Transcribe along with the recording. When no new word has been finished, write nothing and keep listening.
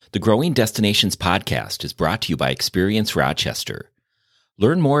The Growing Destinations podcast is brought to you by Experience Rochester.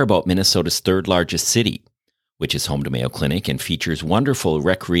 Learn more about Minnesota's third largest city, which is home to Mayo Clinic and features wonderful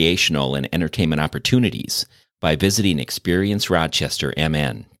recreational and entertainment opportunities by visiting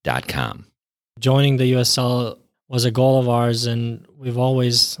experiencerochestermn.com. Joining the USL was a goal of ours, and we've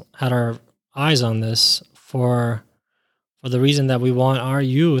always had our eyes on this for the reason that we want our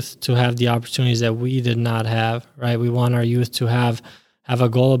youth to have the opportunities that we did not have, right? We want our youth to have a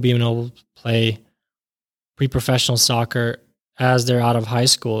goal of being able to play pre-professional soccer as they're out of high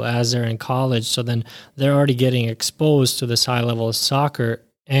school, as they're in college. So then they're already getting exposed to this high level of soccer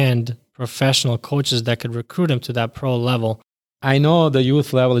and professional coaches that could recruit them to that pro level. I know the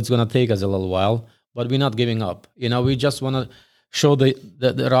youth level is going to take us a little while, but we're not giving up. We just want to show the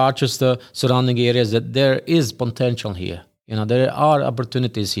Rochester surrounding areas that there is potential here. There are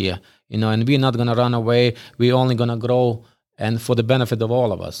opportunities here, and we're not going to run away. We're only going to grow, and for the benefit of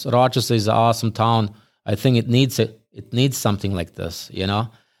all of us. Rochester is an awesome town. I think it needs something like this,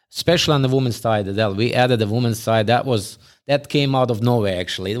 especially on the women's side. We added the women's side. That came out of nowhere,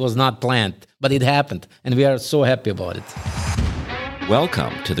 actually. It was not planned, but it happened, and we are so happy about it.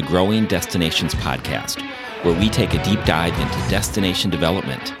 Welcome to the Growing Destinations podcast, where we take a deep dive into destination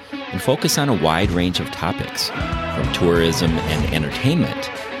development and focus on a wide range of topics, from tourism and entertainment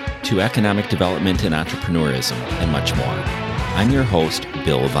to economic development and entrepreneurism, and much more. I'm your host,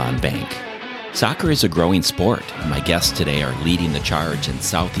 Bill Von Bank. Soccer is a growing sport, and my guests today are leading the charge in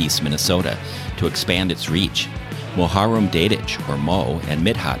southeast Minnesota to expand its reach. Muharrem Dedić, or Mo, and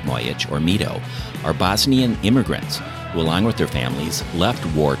Mithat Mojic, or Mito, are Bosnian immigrants who, along with their families, left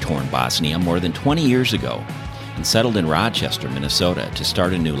war-torn Bosnia more than 20 years ago and settled in Rochester, Minnesota to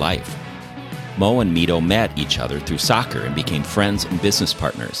start a new life. Mo and Mito met each other through soccer and became friends and business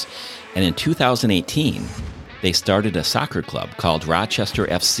partners. And in 2018, they started a soccer club called Rochester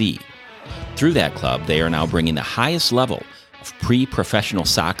FC. Through that club, they are now bringing the highest level of pre-professional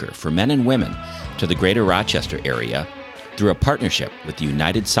soccer for men and women to the greater Rochester area through a partnership with the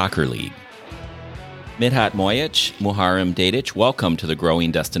United Soccer League. Mithat Mojic, Muharrem Dedić, welcome to the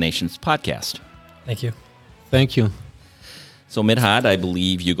Growing Destinations podcast. Thank you. Thank you. So Mithat, I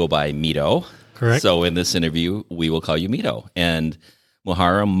believe you go by Mito. Correct. So in this interview, we will call you Mito. And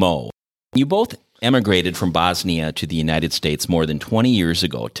Muharrem, Mo. You both emigrated from Bosnia to the United States more than 20 years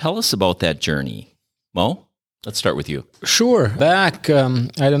ago. Tell us about that journey. Mo, let's start with you. Sure. Back,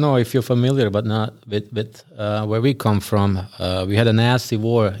 I don't know if you're familiar, but not with where we come from. We had a nasty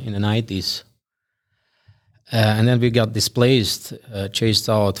war in the 90s. And then we got displaced, chased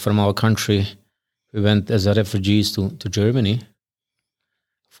out from our country. We went as refugees to Germany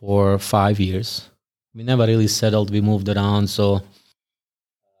for 5 years. We never really settled. We moved around. So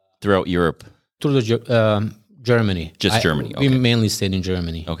throughout Europe? Through Germany. Just Germany, okay. We mainly stayed in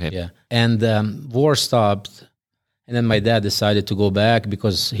Germany. Okay. Yeah. And war stopped. And then my dad decided to go back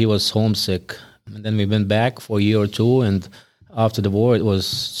because he was homesick. And then we went back for a year or two. And after the war, it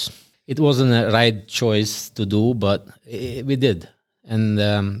wasn't a right choice to do, but we did. And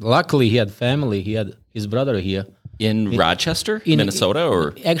luckily, he had family. He had his brother here. In Rochester, Minnesota,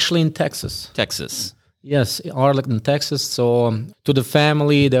 or? Actually in Texas. Texas. Yes, Arlington, Texas. So to the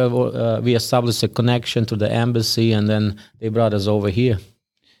family, we established a connection to the embassy, and then they brought us over here.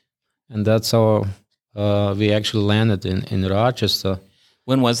 And that's how we actually landed in Rochester.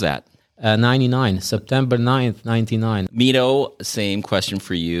 When was that? 99, September 9th, 99. Mito, same question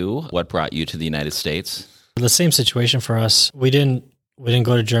for you. What brought you to the United States? The same situation for us. We didn't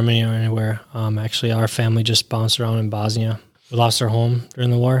go to Germany or anywhere. Actually, our family just bounced around in Bosnia. We lost our home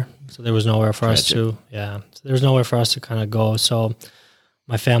during the war, so there was nowhere for us to. Yeah, so there was nowhere for us to kind of go. So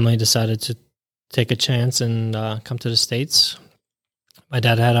my family decided to take a chance and come to the States. My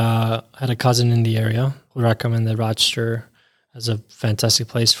dad had a cousin in the area who recommended Rochester as a fantastic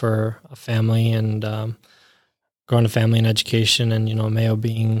place for a family and growing a family in education, and Mayo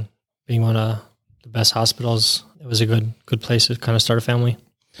being one of the best hospitals. It was a good place to kind of start a family.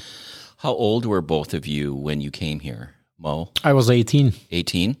 How old were both of you when you came here, Mo? I was 18.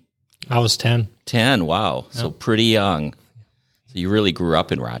 18? I was 10. 10, wow. Yep. So pretty young. So you really grew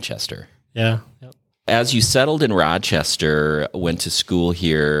up in Rochester. Yeah. Yep. As you settled in Rochester, went to school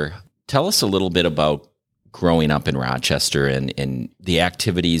here, tell us a little bit about growing up in Rochester and the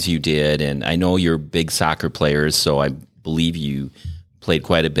activities you did. And I know you're big soccer players, so I believe you played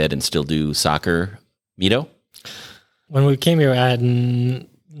quite a bit and still do soccer. Mito? When we came here, I had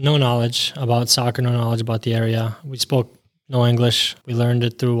no knowledge about soccer, no knowledge about the area. We spoke no English. We learned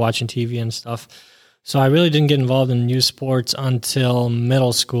it through watching TV and stuff. So I really didn't get involved in youth sports until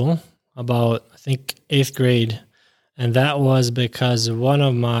middle school, about, I think, 8th grade. And that was because one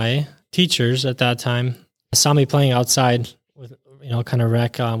of my teachers at that time saw me playing outside with, kind of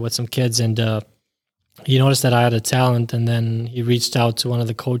rec with some kids. And he noticed that I had a talent. And then he reached out to one of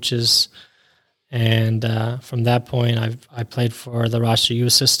the coaches. And from that point, I played for the Rochester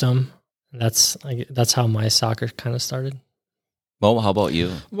youth system. That's how my soccer kind of started. Well, how about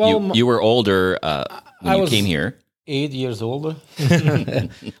you? Well, you were older when you came here. 8 years older.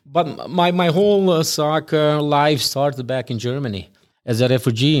 But my whole soccer life started back in Germany as a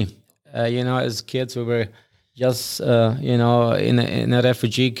refugee. As kids, we were just, in a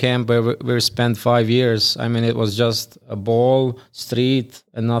refugee camp where we spent 5 years. I mean, it was just a ball, street,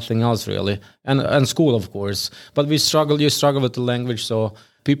 and nothing else really. And school, of course. But you struggle with the language, so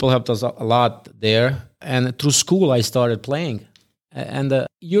people helped us a lot there. And through school, I started playing. And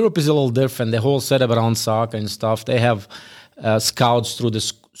Europe is a little different. The whole setup around soccer and stuff, they have scouts through the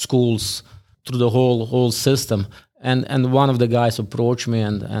schools, through the whole system. And one of the guys approached me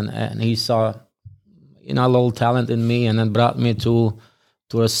and he saw, a little talent in me, and then brought me to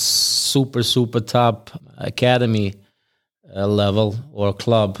a super, super top academy level or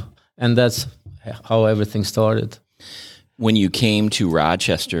club. And that's how everything started. When you came to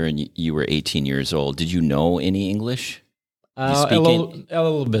Rochester and you were 18 years old, did you know any English? A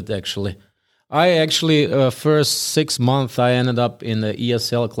little bit, actually. I actually, first 6 months, I ended up in the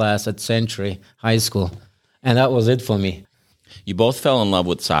ESL class at Century High School, and that was it for me. You both fell in love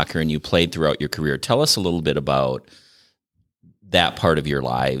with soccer, and you played throughout your career. Tell us a little bit about that part of your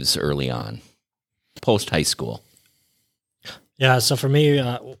lives early on, post-high school. Yeah, so for me,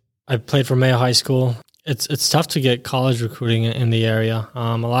 I played for Mayo High School. It's tough to get college recruiting in the area.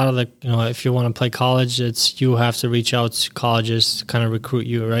 A lot of the, if you want to play college, you have to reach out to colleges to kind of recruit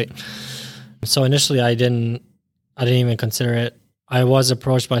you, right? So initially, I didn't even consider it. I was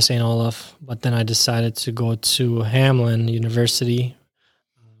approached by St. Olaf, but then I decided to go to Hamline University.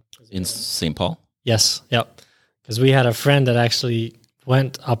 In St. Paul? Yes, yep. Because we had a friend that actually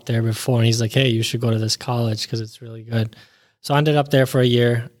went up there before, and he's like, hey, you should go to this college because it's really good. So I ended up there for a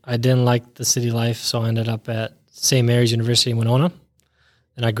year. I didn't like the city life, so I ended up at St. Mary's University in Winona.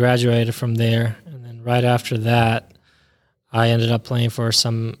 And I graduated from there. And then right after that, I ended up playing for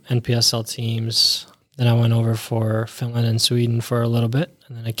some NPSL teams. Then I went over for Finland and Sweden for a little bit.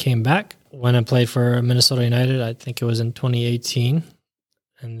 And then I came back. When I played for Minnesota United, I think it was in 2018.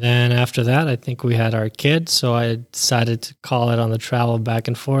 And then after that, I think we had our kid. So I decided to call it on the travel back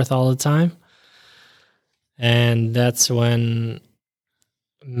and forth all the time. And that's when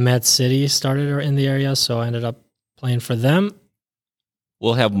Med City started in the area, so I ended up playing for them.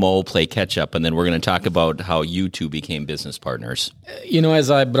 We'll have Mo play catch-up, and then we're going to talk about how you two became business partners. As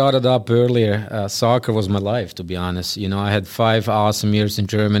I brought it up earlier, soccer was my life, to be honest. I had 5 awesome years in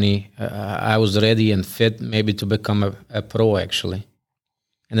Germany. I was ready and fit maybe to become a pro, actually.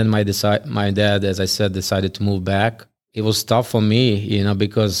 And then my dad, as I said, decided to move back. It was tough for me,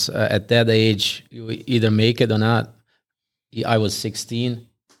 because at that age, you either make it or not. I was 16.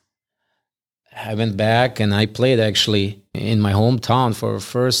 I went back and I played actually in my hometown for a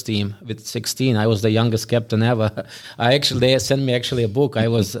first team with 16. I was the youngest captain ever. They sent me actually a book. I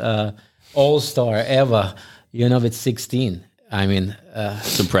was all-star ever, with 16. I mean,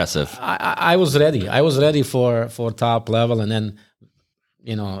 it's impressive. I was ready. I was ready for top level, and then.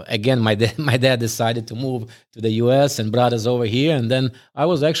 Again, my dad decided to move to the U.S. and brought us over here. And then I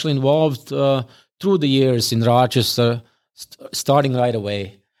was actually involved through the years in Rochester, starting right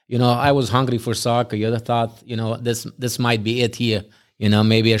away. I was hungry for soccer. I thought, this might be it here,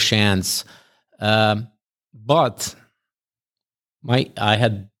 maybe a chance. But I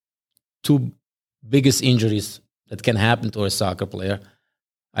had 2 biggest injuries that can happen to a soccer player.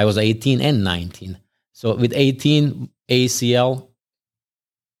 I was 18 and 19. So with 18, ACL,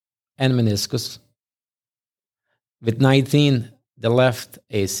 and meniscus. With 19, the left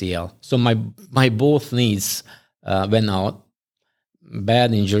ACL. So my both knees went out.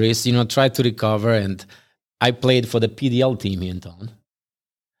 Bad injuries. Tried to recover, and I played for the PDL team here in town.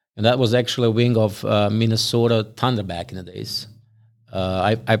 And that was actually a wing of Minnesota Thunder back in the days.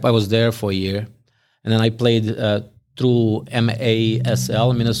 I was there for a year. And then I played through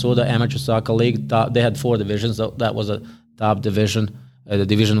MASL, Minnesota Amateur Soccer League. They had 4 divisions. So that was a top division. The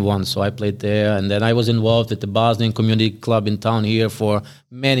Division 1, so I played there. And then I was involved at the Bosnian Community Club in town here for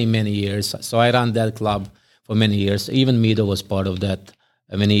many, many years. So I ran that club for many years. Even Mido was part of that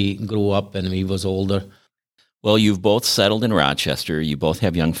when he grew up and he was older. Well, you've both settled in Rochester. You both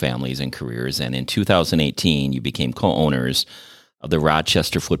have young families and careers. And in 2018, you became co-owners of the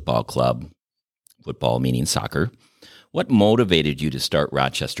Rochester Football Club, football meaning soccer. What motivated you to start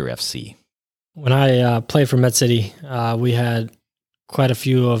Rochester FC? When I played for Met City, we had quite a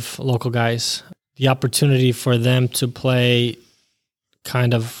few of local guys. The opportunity for them to play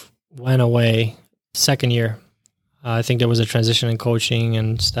kind of went away second year. I think there was a transition in coaching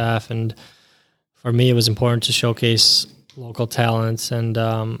and staff, and for me, it was important to showcase local talents, and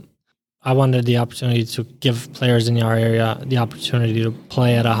I wanted the opportunity to give players in our area the opportunity to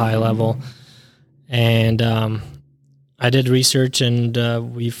play at a high level. And I did research, and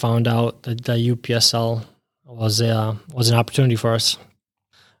we found out that the UPSL was an opportunity for us.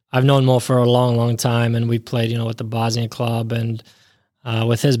 I've known Mo for a long, long time, and we played, with the Bosnia club, and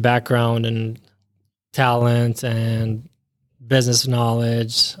with his background and talent and business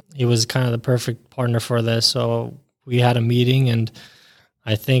knowledge, he was kind of the perfect partner for this. So we had a meeting, and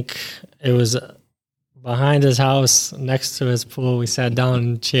I think it was behind his house next to his pool. We sat down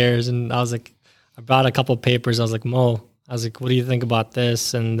in chairs, and I brought a couple of papers. I was like, Mo, what do you think about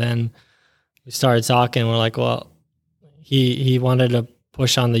this? And then we started talking. We're like, well, he wanted to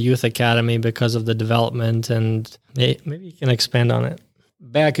push on the youth academy because of the development, and maybe you can expand on it.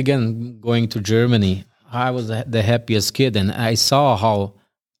 Back again, going to Germany, I was the happiest kid, and I saw how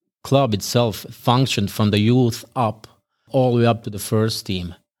club itself functioned from the youth up all the way up to the first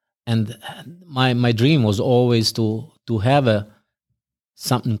team. And my dream was always to have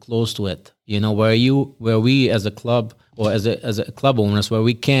something close to it, where we as a club or as a club owners, where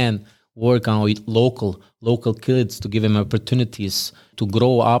we can work on with local kids to give them opportunities to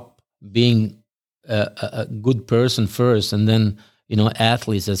grow up being a good person first, and then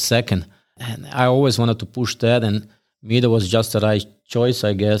athletes as second. And I always wanted to push that, and Mida was just the right choice,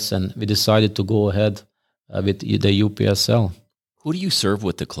 I guess, and we decided to go ahead with the UPSL. Who do you serve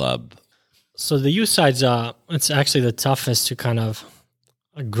with the club? So the youth side's it's actually the toughest to kind of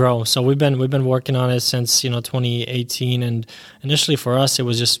grow. So we've been working on it since 2018, and initially for us it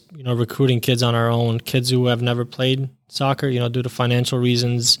was just recruiting kids on our own, kids who have never played soccer, due to financial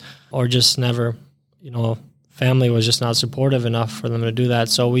reasons, or just never, family was just not supportive enough for them to do that.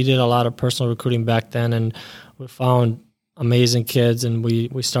 So we did a lot of personal recruiting back then, and we found amazing kids, and we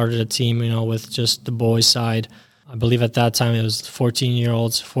started a team, with just the boys side. I believe at that time it was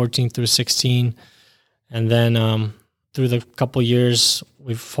 14-year-olds, 14 through 16. And then through the couple years,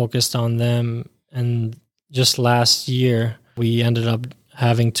 we've focused on them. And just last year, we ended up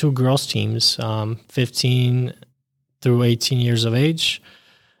having 2 girls teams, 15 through 18 years of age.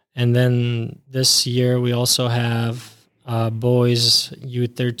 And then this year, we also have boys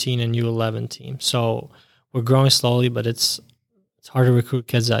U13 and U11 team. So we're growing slowly, but it's hard to recruit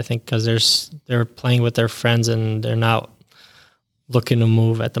kids, I think, because they're playing with their friends and they're not looking to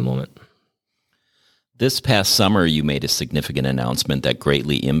move at the moment. This past summer, you made a significant announcement that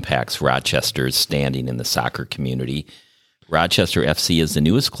greatly impacts Rochester's standing in the soccer community. Rochester FC is the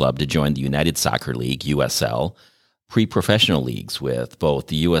newest club to join the United Soccer League, USL, pre-professional leagues with both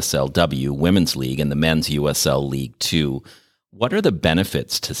the USLW Women's League and the Men's USL League 2. What are the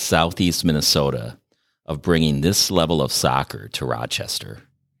benefits to Southeast Minnesota of bringing this level of soccer to Rochester?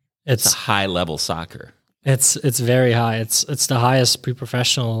 It's high-level soccer. It's very high. It's the highest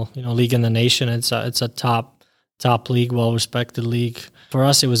pre-professional league in the nation. It's a top league, well-respected league. For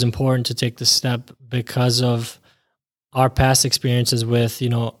us, it was important to take the step because of our past experiences with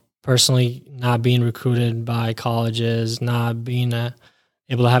personally not being recruited by colleges, not being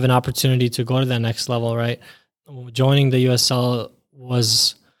able to have an opportunity to go to that next level. Right, joining the USL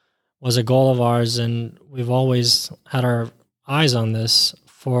was a goal of ours, and we've always had our eyes on this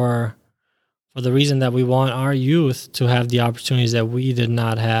for the reason that we want our youth to have the opportunities that we did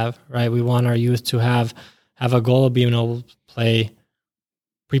not have, right? We want our youth to have a goal of being able to play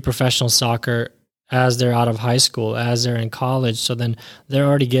pre-professional soccer as they're out of high school, as they're in college. So then they're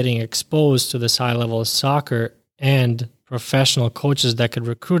already getting exposed to this high level of soccer and professional coaches that could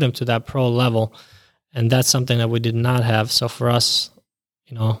recruit them to that pro level. And that's something that we did not have. So for us,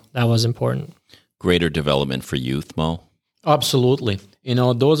 that was important. Greater development for youth, Mo? Absolutely.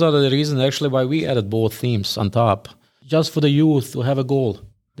 Those are the reasons actually why we added both themes on top. Just for the youth to have a goal.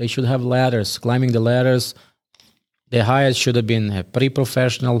 They should have ladders, climbing the ladders. The highest should have been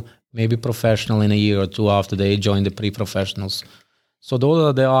pre-professional, maybe professional in a year or two after they join the pre-professionals. So those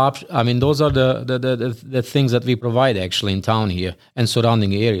are those are the things that we provide actually in town here and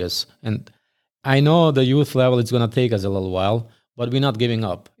surrounding areas. And I know the youth level is going to take us a little while, but we're not giving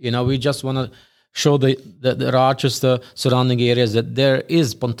up. We just want to show the Rochester surrounding areas that there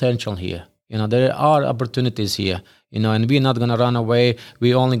is potential here. There are opportunities here, and we're not going to run away.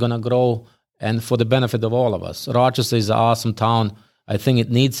 We're only going to grow, and for the benefit of all of us. Rochester is an awesome town. I think it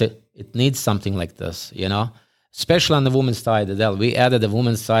needs something like this, especially on the women's side. We added the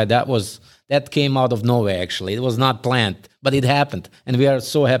women's side. That was That came out of nowhere, actually. It was not planned, but it happened, and we are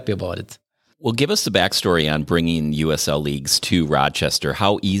so happy about it. Well, give us the backstory on bringing USL Leagues to Rochester.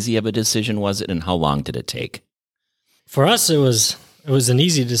 How easy of a decision was it, and how long did it take? For us, it was an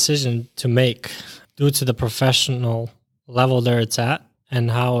easy decision to make due to the professional level there it's at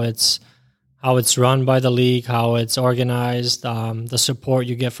and how it's run by the league, how it's organized, the support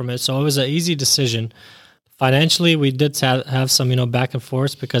you get from it. So it was an easy decision. Financially, we did have some, back and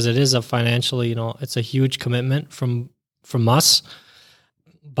forth because it is a financially, it's a huge commitment from us.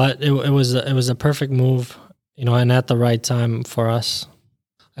 But it was a perfect move, and at the right time for us.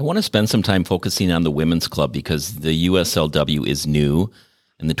 I want to spend some time focusing on the women's club because the USLW is new,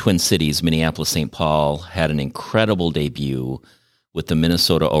 and the Twin Cities, Minneapolis, St. Paul, had an incredible debut with the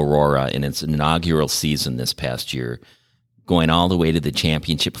Minnesota Aurora in its inaugural season this past year, going all the way to the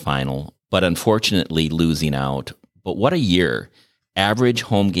championship final, but unfortunately losing out. But what a year. Average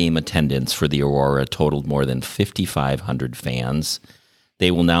home game attendance for the Aurora totaled more than 5,500 fans.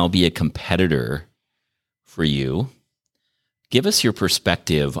 They will now be a competitor for you. Give us your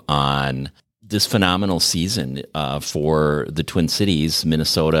perspective on this phenomenal season for the Twin Cities,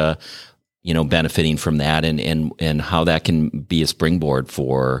 Minnesota, benefiting from that and how that can be a springboard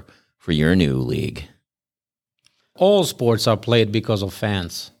for your new league. All sports are played because of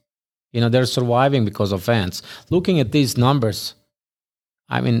fans. They're surviving because of fans. Looking at these numbers,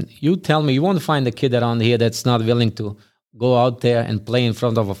 you tell me you won't find a kid around here that's not willing to go out there and play in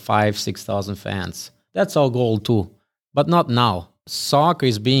front of 5,000-6,000 fans. That's our goal too, but not now. Soccer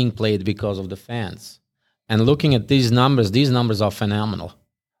is being played because of the fans. And looking at these numbers are phenomenal.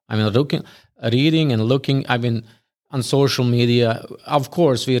 Reading and looking, on social media, of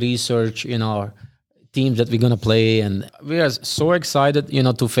course, we research, our teams that we're going to play, and we are so excited,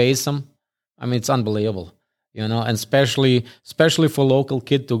 to face them. It's unbelievable, and especially for local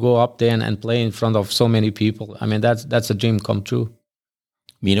kid to go up there and play in front of so many people. That's a dream come true.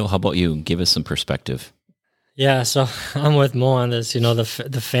 Mito, how about you? Give us some perspective. Yeah, so I'm with Mo on this.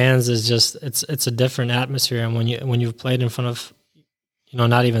 The fans is just it's a different atmosphere, and when you've played in front of,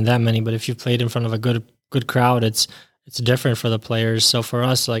 not even that many, but if you've played in front of a good crowd, it's different for the players. So for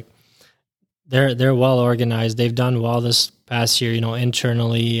us, they're well organized. They've done well this past year,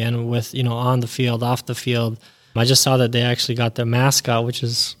 internally and with on the field, off the field. I just saw that they actually got their mascot, which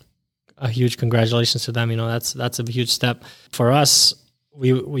is a huge congratulations to them. That's a huge step for us.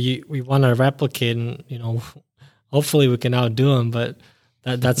 We want to replicate, and hopefully we can outdo them. But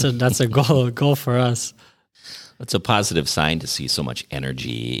that's a goal for us. It's a positive sign to see so much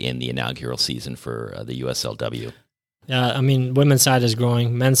energy in the inaugural season for the USLW. Yeah, women's side is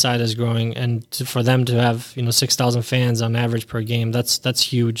growing, men's side is growing, and for them to have 6,000 fans on average per game, that's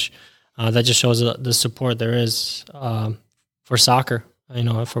huge. That just shows the support there is for soccer,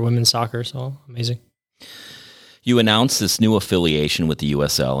 for women's soccer. So amazing. You announced this new affiliation with the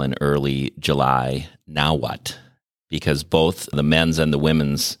USL in early July. Now what? Because both the men's and the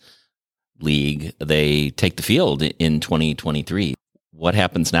women's league, they take the field in 2023. What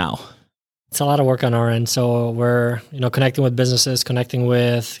happens now? It's a lot of work on our end. So we're, connecting with businesses, connecting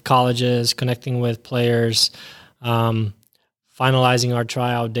with colleges, connecting with players, finalizing our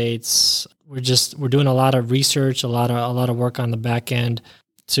tryout dates. We're doing a lot of research, a lot of work on the back end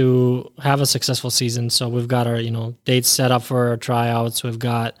to have a successful season. So we've got our, dates set up for our tryouts. We've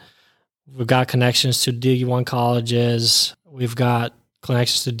got connections to D1 colleges. We've got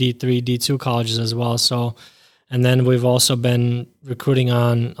connections to D3, D2 colleges as well. So, and then we've also been recruiting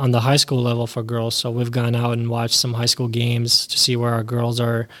on the high school level for girls. So we've gone out and watched some high school games to see where our girls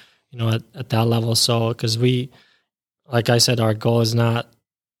are, at that level. So, because like I said, our goal is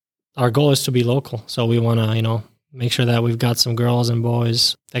to be local. So we want to, make sure that we've got some girls and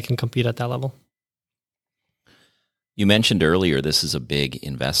boys that can compete at that level. You mentioned earlier this is a big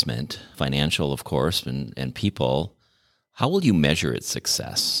investment, financial, of course, and people. How will you measure its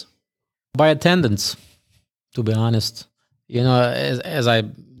success? By attendance, to be honest. As I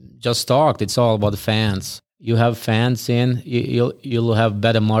just talked, it's all about the fans. You have fans in, you'll have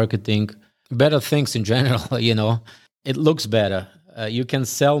better marketing, better things in general, It looks better. You can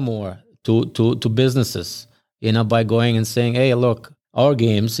sell more to businesses, by going and saying, hey, look, our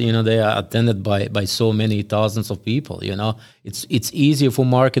games, they are attended by so many thousands of people, It's easier for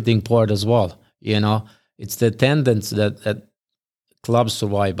marketing part as well, It's the attendance that clubs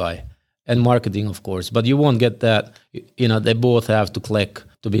survive by, and marketing, of course. But you won't get that. They both have to click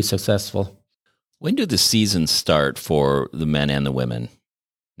to be successful. When do the seasons start for the men and the women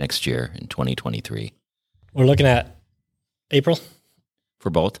next year in 2023? We're looking at April. For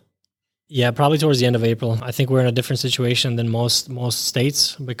both? Yeah, probably towards the end of April. I think we're in a different situation than most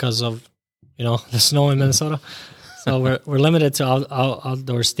states because of the snow in Minnesota. So we're limited to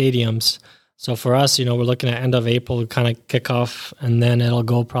outdoor stadiums. So for us, we're looking at end of April to kind of kick off, and then it'll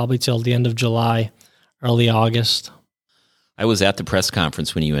go probably till the end of July, early August. I was at the press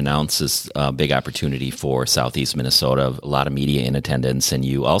conference when you announced this big opportunity for Southeast Minnesota, a lot of media in attendance, and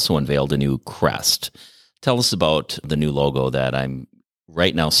you also unveiled a new crest. Tell us about the new logo that I'm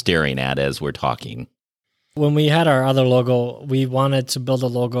right now staring at as we're talking. When we had our other logo, we wanted to build a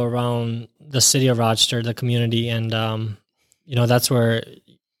logo around the city of Rochester, the community, and that's where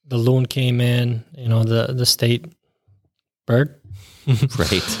the loon came in, the state bird.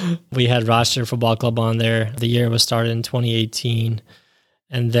 Right. We had Rochester Football Club on there. The year was started in 2018.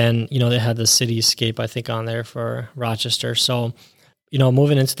 And then, they had the cityscape, I think, on there for Rochester. So,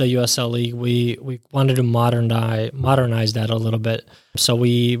 moving into the USL League, we wanted to modernize that a little bit. So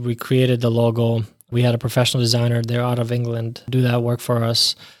we recreated the logo. We had a professional designer there out of England do that work for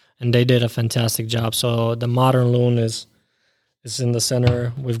us, and they did a fantastic job. So the modern loon is in the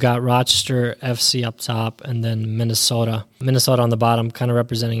center. We've got Rochester FC up top, and then Minnesota on the bottom, kind of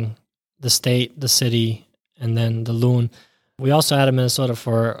representing the state, the city, and then the loon. We also added Minnesota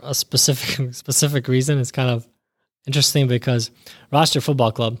for a specific reason. It's kind of interesting because Rochester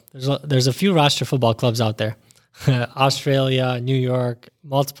Football Club, there's a few Rochester football clubs out there. Australia, New York,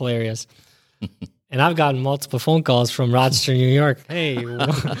 multiple areas. And I've gotten multiple phone calls from Rochester, New York. Hey,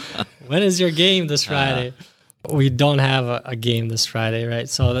 when is your game this Friday? We don't have a game this Friday, right?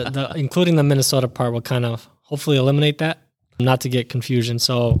 So including the Minnesota part will kind of hopefully eliminate that, not to get confusion.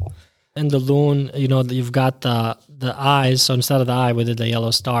 So in the loon, you've got the eyes. So instead of the eye, we did the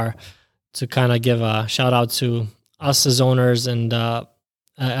yellow star to kind of give a shout out to us as owners and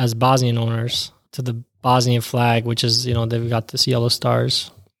as Bosnian owners to the Bosnian flag, which is, they've got this yellow stars.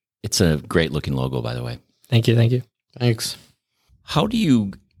 It's a great looking logo, by the way. Thank you. Thanks. How do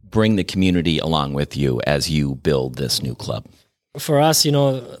you bring the community along with you as you build this new club? For us,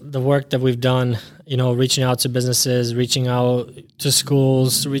 the work that we've done, reaching out to businesses, reaching out to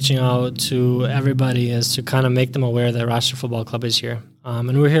schools, reaching out to everybody is to kind of make them aware that Rochester Football Club is here.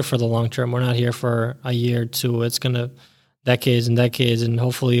 And we're here for the long term. We're not here for a year or two. It's going to decades and decades. And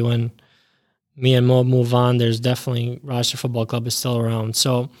hopefully when me and Mo move on, there's definitely Rochester Football Club is still around.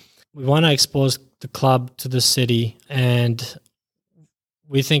 So we want to expose the club to the city. And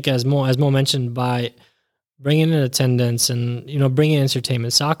we think, as Mo mentioned, by bringing in attendance and, bringing in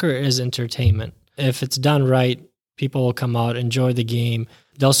entertainment. Soccer is entertainment. If it's done right, people will come out, enjoy the game.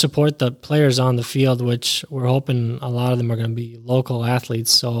 They'll support the players on the field, which we're hoping a lot of them are going to be local athletes.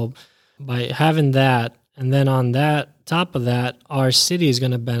 So by having that, and then on that, top of that, our city is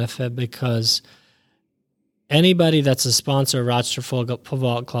going to benefit because anybody that's a sponsor of Rochester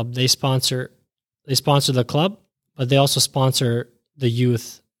Football Club, they sponsor the club, but they also sponsor the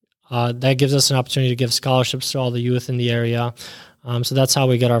youth. That gives us an opportunity to give scholarships to all the youth in the area. So that's how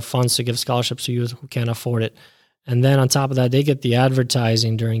we get our funds to give scholarships to youth who can't afford it. And then on top of that, they get the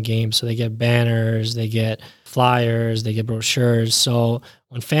advertising during games. So they get banners, they get flyers, they get brochures. So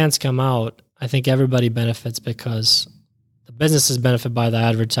when fans come out, I think everybody benefits because the businesses benefit by the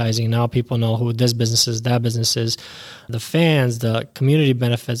advertising. Now people know who this business is, that business is. The fans, the community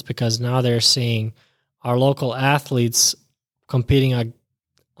benefits because now they're seeing our local athletes competing on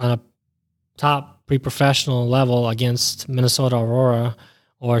a top pre-professional level against Minnesota Aurora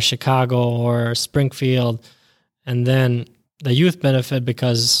or Chicago or Springfield. And then the youth benefit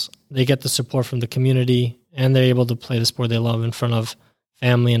because they get the support from the community and they're able to play the sport they love in front of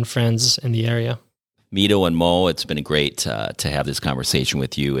family and friends in the area. Mito and Mo, it's been great to have this conversation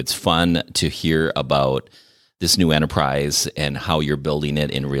with you. It's fun to hear about this new enterprise and how you're building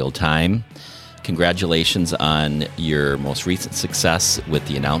it in real time. Congratulations on your most recent success with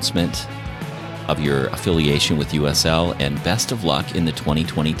the announcement of your affiliation with USL, and best of luck in the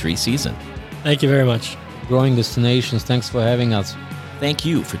 2023 season. Thank you very much. Growing Destinations, thanks for having us. Thank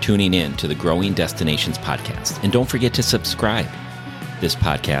you for tuning in to the Growing Destinations podcast, and don't forget to subscribe. This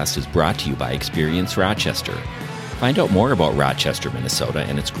podcast is brought to you by Experience Rochester. Find out more about Rochester, Minnesota,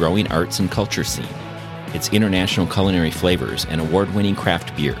 and its growing arts and culture scene, its international culinary flavors, and award-winning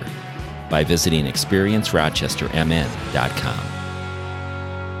craft beer by visiting experiencerochestermn.com.